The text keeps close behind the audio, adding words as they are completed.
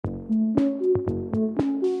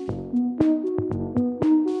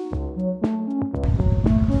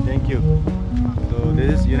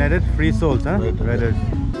United Free Souls, huh? Riders.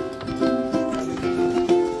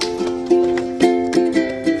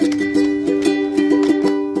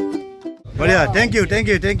 But yeah, thank you.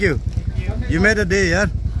 You made a day, yeah?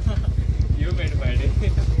 You made my day.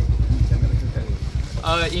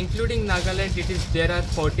 Including Nagaland, there are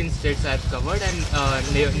 14 states I've covered, and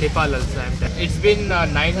Nepal also I've done. It's been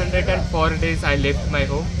 904 days I left my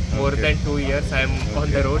home. More than 2 years I'm on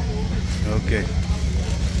the road. Okay.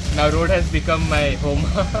 Now road has become my home.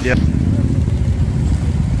 Yeah.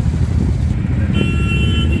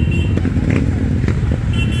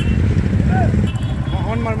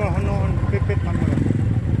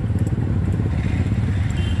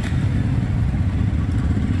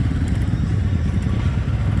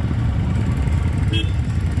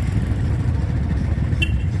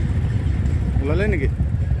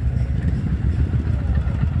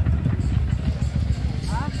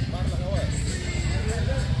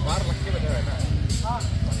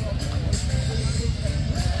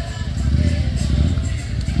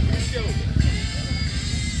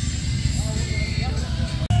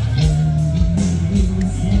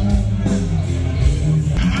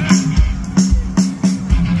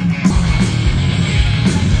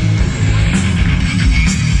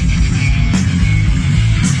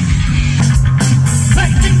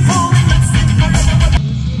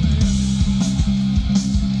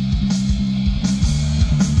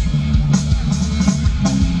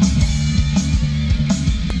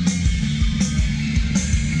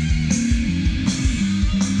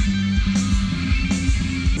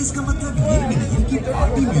 इसका मतलब ये नहीं कि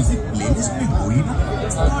party music playlist में हो ही ना।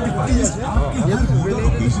 Spotify list आपके हर mode और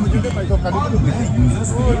ओकेजन के लिए और मेरे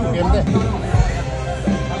यूजर्स के लिए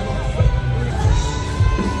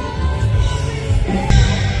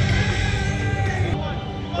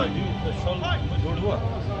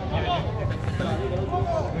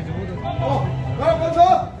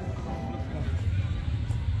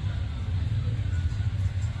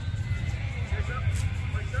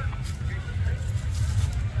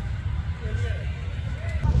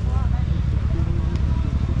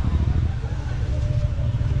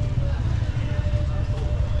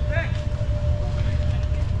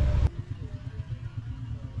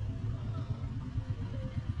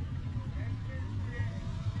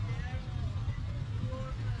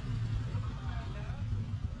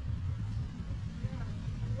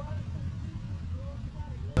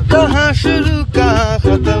कहाँ शुरू कहाँ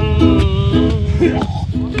खत्म,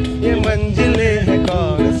 ये मंजिलें हैं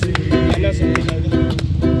कौन सी,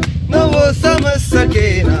 न वो समझ सके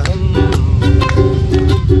न हम।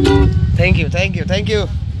 Thank you.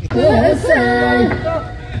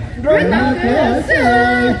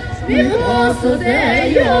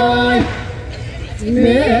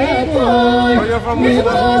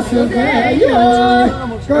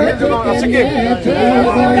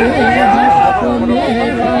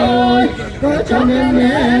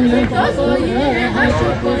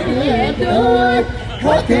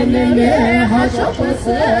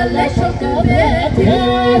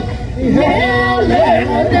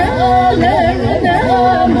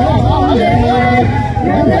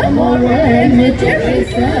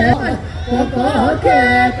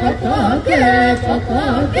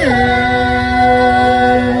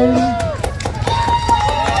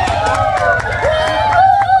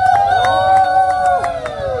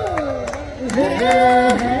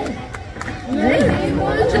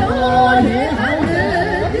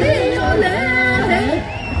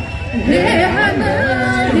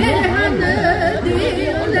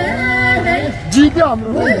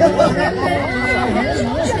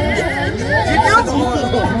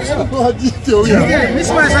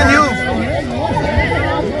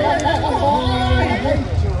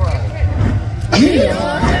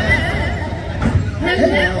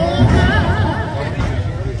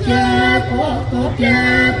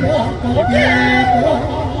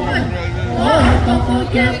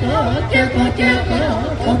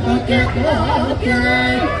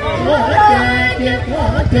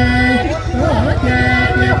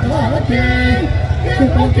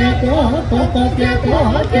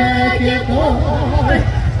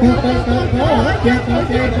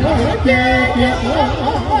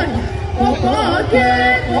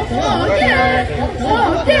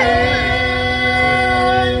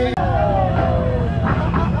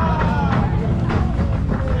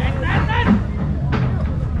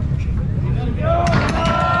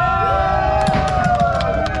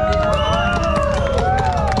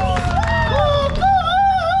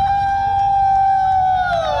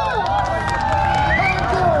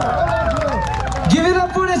 Give it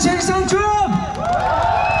up for the Checksum Troop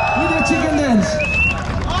with the chicken dance.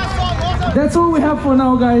 That's all we have for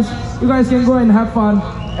now, guys. You guys can go and have fun.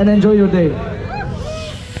 and enjoy your day.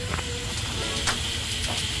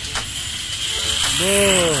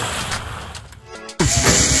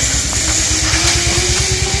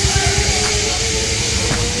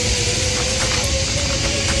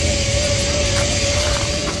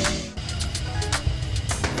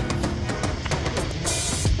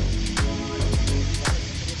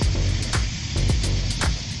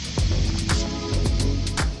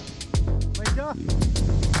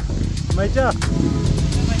 मैचा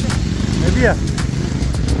भी है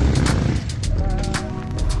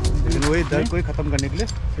लेकिन वही दर्द को ही खत्म करने के लिए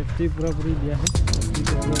सेफ्टी पूरा पूरी दिया है।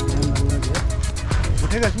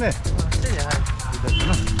 उठेगा इसमें इधर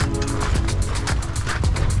ना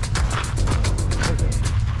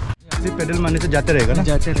सिर्फ पेडल मारने से जाते रहेगा ना?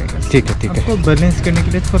 जाते रहेगा। ठीक है ठीक है। आपको बैलेंस करने के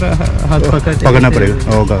लिए थोड़ा हाथ पकड़ना पड़ेगा।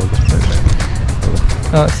 होगा होगा।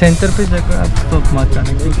 सेंटर पे जाकर आप स्टॉप मत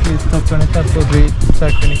करने क्योंकि स्टॉप करने से आपको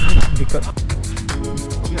स्टार्ट करने की दिक्कत।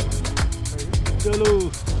 चलो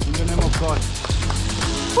in the name of God.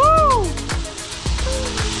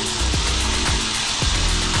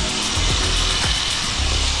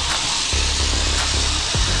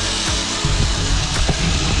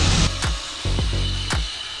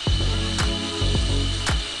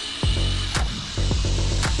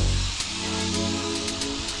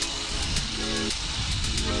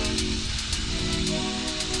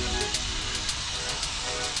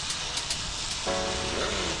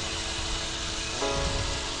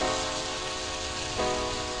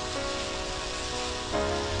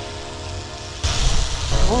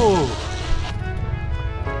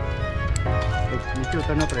 नीचे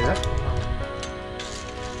उतरना पड़ेगा।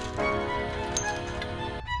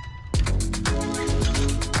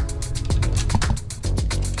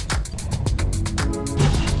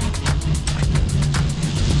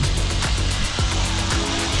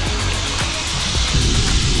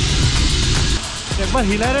 एक बार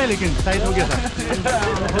हिला रहा है लेकिन साइड हो गया था।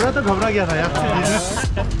 थोड़ा तो घबरा गया था यार।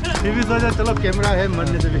 फिर भी सोचा चलो कैमरा है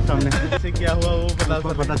मरने से भी सामने से क्या हुआ वो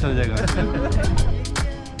पता चल जाएगा।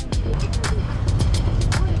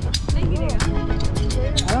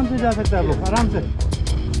 आराम से जा सकते हैं आप लोग, आराम से,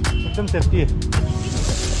 एकदम सेफ्टी है।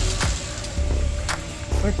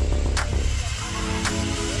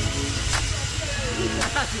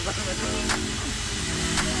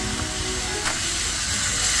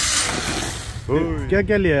 क्या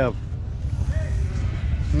क्या लिया है आप?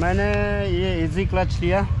 मैंने ये इजी क्लच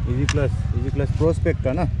लिया। इजी क्लच प्रोस्पेक्ट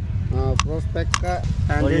का ना? प्रोस्पेक्ट का।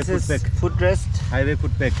 और ये foot rest, highway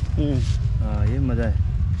foot pack. हाँ ये मज़ा है।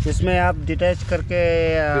 इसमें आप डिटैच करके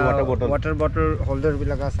वाटर बॉटल होल्डर भी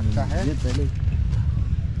लगा सकता है। ये पहले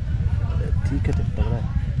ठीक है, तगड़ा है।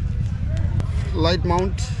 लाइट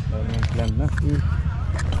माउंट प्लान ना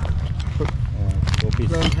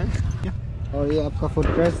प्लान है। और ये आपका foot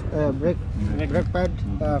rest, brake pad,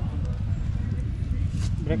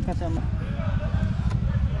 break का सामान।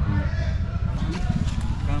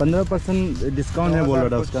 15% डिस्काउंट है बोल रहा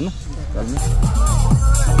था उसका ना।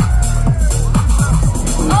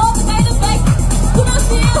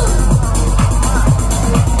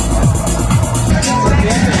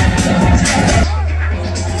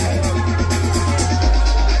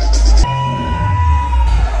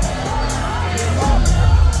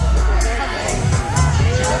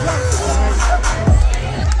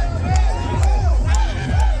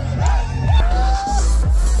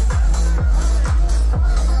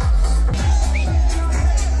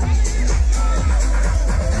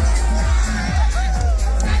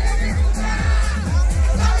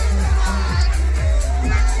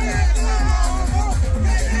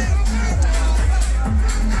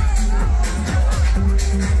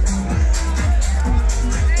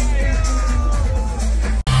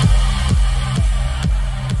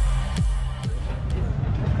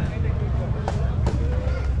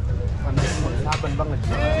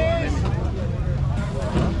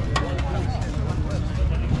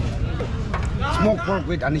 Smoked pork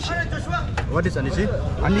with anishi. What is anishi?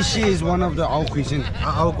 Anishi is one of the our cuisine.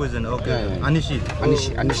 Our cuisine, okay. Yeah. Anishi.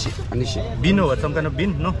 Bean or some kind of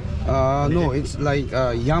bean, no? No, it's like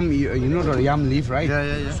yam. You know the yam leaf, right?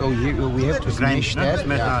 Yeah. So we have to smash that.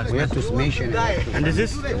 We have to smash it. And this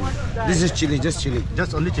is? This is chili, just chili.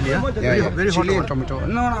 Just only chili, yeah? Very hot. Chili and tomato.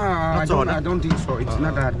 No, I don't think so. It's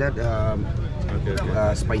not that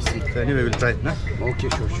spicy. So anyway, we'll try, no? Okay,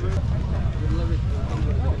 sure.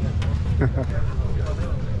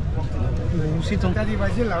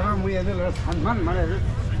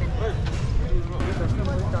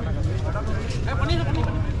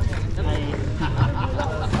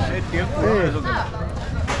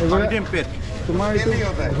 तुम्हारी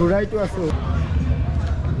घुराई तो आसो।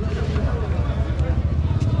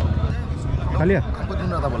 खा लिया? हमको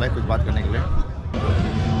ढूंढ रहा था, बोला कुछ बात करने के लिए।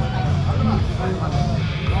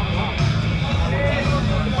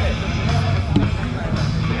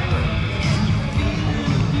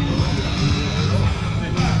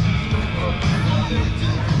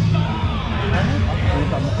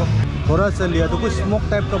 थोड़ा सा लिया तो कुछ स्मोक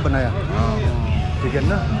टाइप का बनाया, ठीक है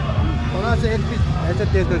ना? थोड़ा सा एक पीस ऐसे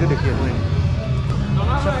टेस्ट करके देखिए।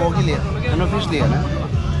 अच्छा पोगी लिया, हमने फिश लिया ना।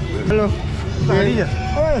 हेलो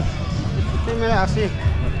मेरा आशी।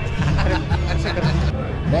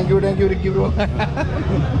 Thank you Ricky bro.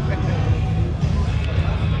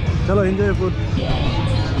 चलो enjoy food.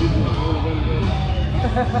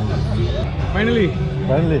 Finally.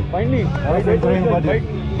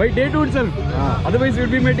 By day 2 itself. Otherwise, we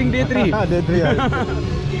would be meeting day 3. Day 3.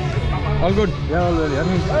 All good. Yeah, all well.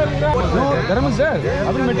 No, Dharam is there.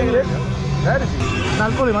 I've been meeting late. Where is he?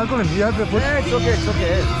 Malcolm, you have to put. Yeah, it's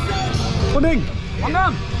okay. Pudding.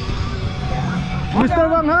 Wangham. Mr.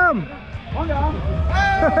 Wangham.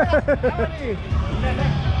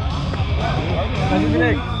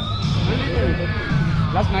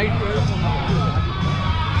 Last night.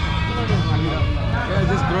 Yeah,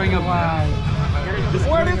 just growing up.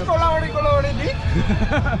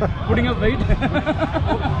 Putting up weight.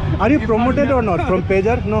 Are you promoted or not from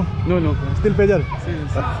Pager? No. Still Pager.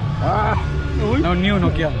 Now new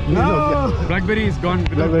Nokia. BlackBerry is gone.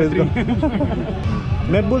 BlackBerry is gone.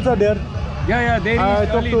 Netbulls are there. Yeah, they reached I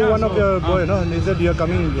talked early to now, one of your boy, no? He said you are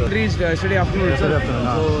coming. Reached yesterday afternoon. So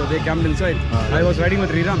they camped inside. I was riding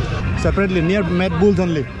with Riram. Separately, near Mad Bulls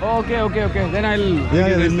only. Oh, okay. Then I'll Yeah, meet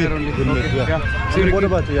you we'll guys meet. there only. We'll meet, Okay, yeah. See you. What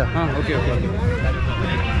about you? Okay.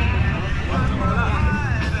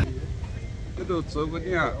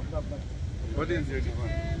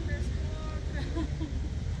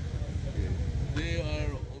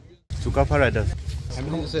 Sukafa Riders.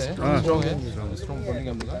 Strong है, strong bonding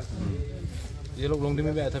हम लोग का। ये लोग लॉन्गडी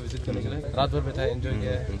में भी आया था विजिट करने के लिए, रात भर बैठा है, एंजॉय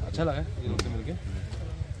किया है, अच्छा लगा ये लोग से मिलके।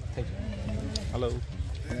 Thank you. Hello.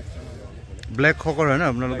 Black hawker है ना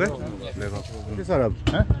अपना लोग? ब्लैक हॉकर सर अब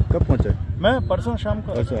कब पहुँचे? मैं परसों शाम को।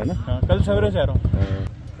 परसों है ना? कल सवेरे से आ रहा हूँ।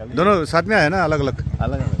 दोनों साथ में आए ना? अलग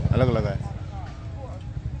अलग आए।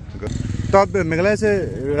 तो आप मेघालय से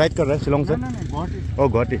राइड कर रहे हैं? शिलोंग से?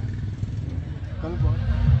 गुवाहाटी।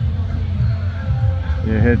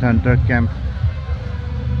 ये है हंटर कैंप।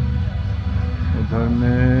 उधर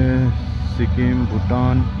में सिक्किम,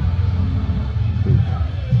 भूटान,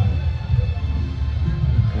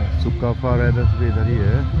 सुकाफा राइडर्स भी इधर ही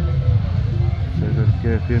है।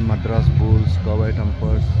 फिर मद्रास बुल्स, कावाई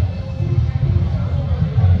टम्पर्स,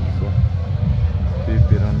 फिर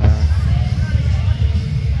पिराना।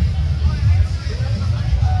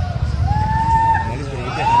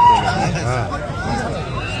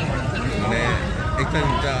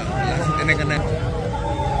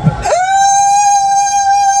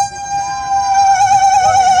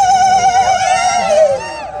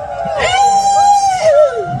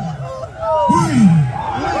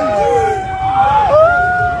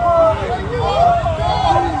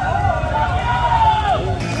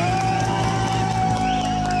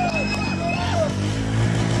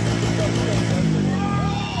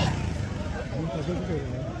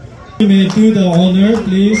 May do the honor,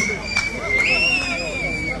 please.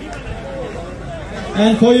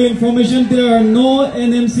 And for your information, there are no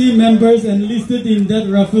NMC members enlisted in that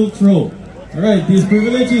raffle throw. Alright, this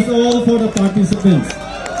privilege is all for the participants.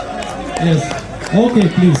 Yes. Okay,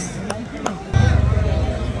 please.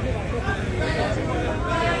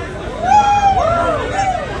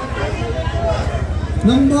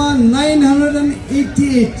 Number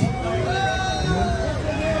 988.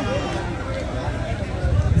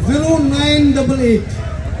 0988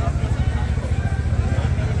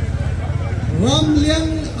 Ramliang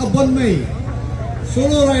Abonmei,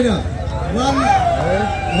 solo rider.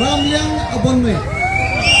 Ramliang Abonmei.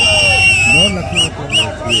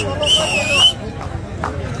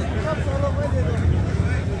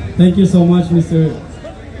 Thank you so much,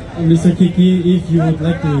 Mr. Kiki. If you would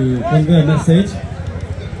like to convey a message,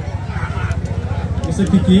 Mr.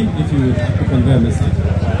 Kiki, if you would like to convey a message.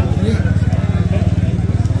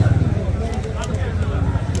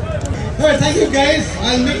 Alright, thank you guys.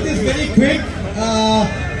 I'll make this very quick.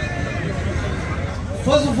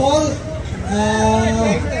 First of all,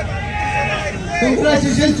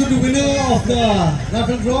 congratulations to the winner of the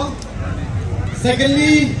raffle draw.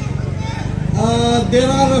 Secondly, there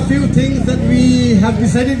are a few things that we have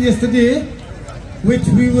decided yesterday, which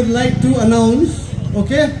we would like to announce.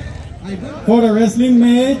 Okay? For the wrestling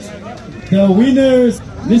match, the winners,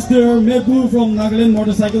 Mr. Mebu from Nagaland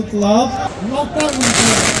Motorcycle Club.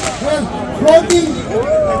 floating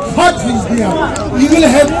hut is there. You will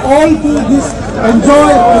have all to this enjoy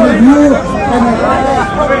and view and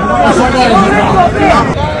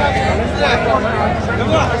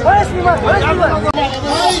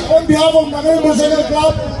I, on behalf of Nagaland Motorcycle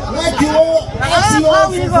Club, like you all, ask you all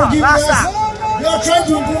for forgiving us. We are trying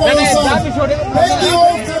to improve ourselves. Thank you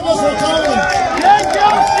all for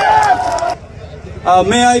coming.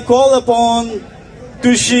 May I call upon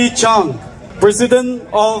Tushi Chang, President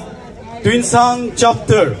of Tuinsang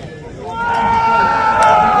Chapter.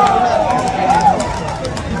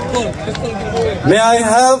 May I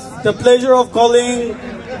have the pleasure of calling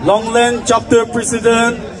Longland Chapter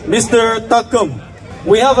President, Mr. Takum.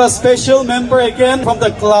 We have a special member again from the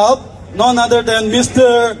club, none other than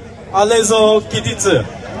Mr. Alezo Kititsu.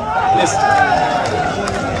 Please.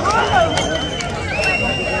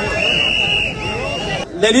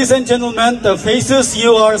 Ladies and gentlemen, the faces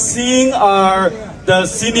you are seeing are the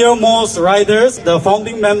senior most riders. The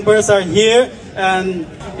founding members are here, and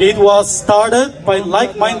it was started by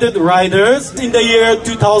like-minded riders in the year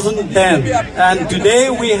 2010. And today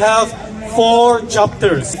we have 4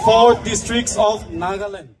 chapters, 4 districts of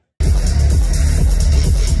Nagaland.